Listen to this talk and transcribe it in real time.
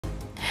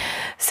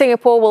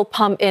Singapore will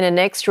pump in an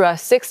extra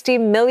 $60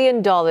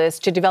 million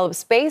to develop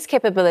space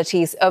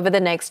capabilities over the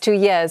next 2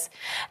 years.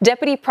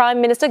 Deputy Prime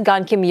Minister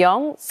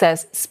Yong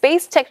says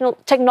space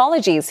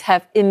technologies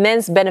have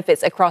immense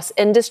benefits across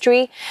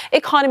industry,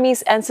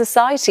 economies and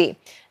society.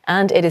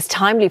 And it is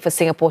timely for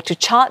Singapore to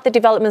chart the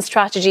development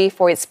strategy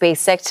for its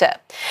space sector.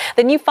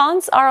 The new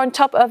funds are on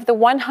top of the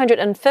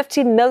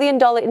 $150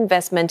 million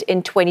investment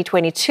in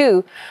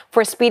 2022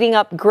 for speeding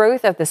up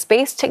growth of the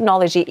space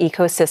technology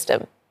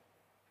ecosystem.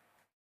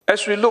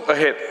 As we look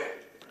ahead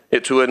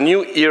to a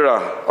new era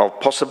of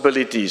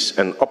possibilities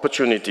and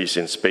opportunities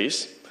in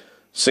space,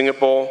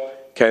 Singapore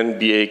can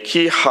be a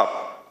key hub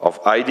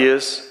of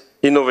ideas,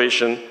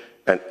 innovation,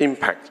 and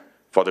impact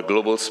for the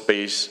global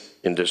space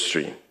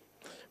industry.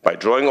 By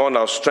drawing on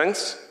our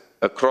strengths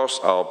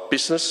across our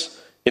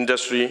business,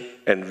 industry,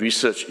 and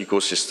research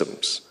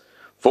ecosystems,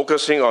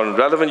 focusing on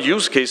relevant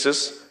use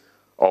cases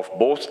of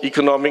both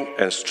economic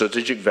and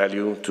strategic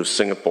value to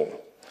Singapore,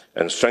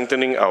 and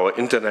strengthening our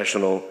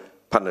international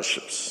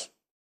partnerships.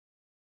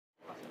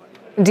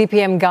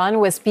 DPM Gan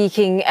was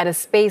speaking at a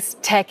space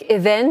tech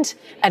event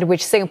at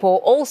which Singapore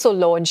also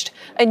launched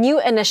a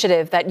new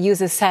initiative that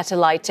uses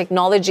satellite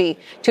technology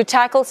to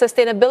tackle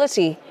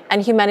sustainability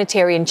and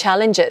humanitarian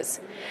challenges.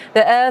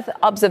 The Earth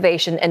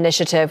Observation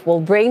Initiative will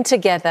bring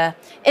together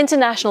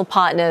international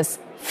partners,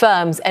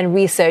 firms and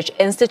research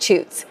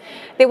institutes.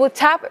 They will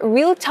tap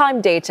real-time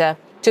data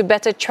to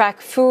better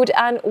track food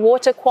and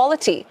water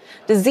quality,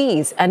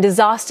 disease and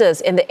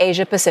disasters in the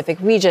Asia-Pacific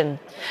region.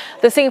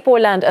 The Singapore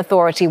Land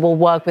Authority will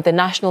work with the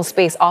National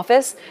Space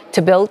Office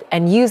to build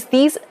and use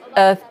these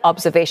Earth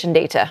observation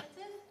data.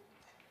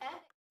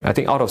 I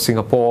think out of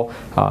Singapore,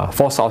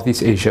 for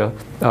Southeast Asia,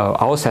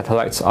 our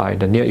satellites are in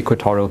the near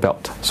equatorial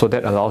belt. So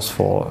that allows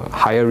for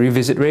higher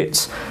revisit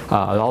rates,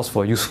 allows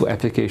for useful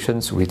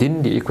applications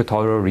within the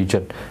equatorial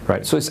region,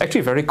 right? So it's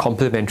actually very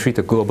complementary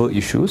to global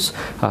issues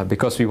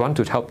because we want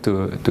to help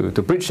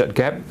to bridge that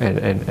gap and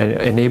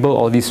enable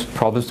all these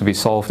problems to be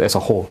solved as a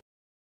whole.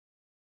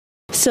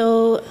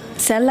 So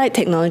satellite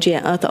technology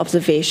and Earth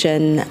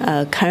observation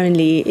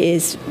currently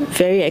is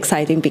very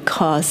exciting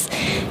because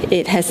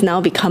it has now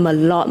become a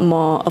lot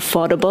more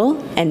affordable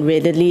and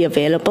readily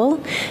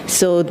available.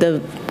 So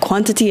the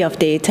quantity of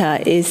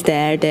data is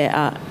there. There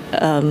are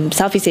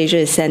Southeast Asia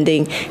is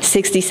sending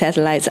 60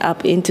 satellites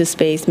up into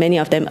space, many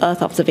of them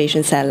Earth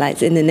observation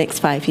satellites in the next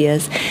 5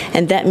 years.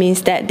 And that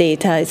means that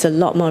data is a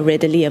lot more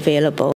readily available.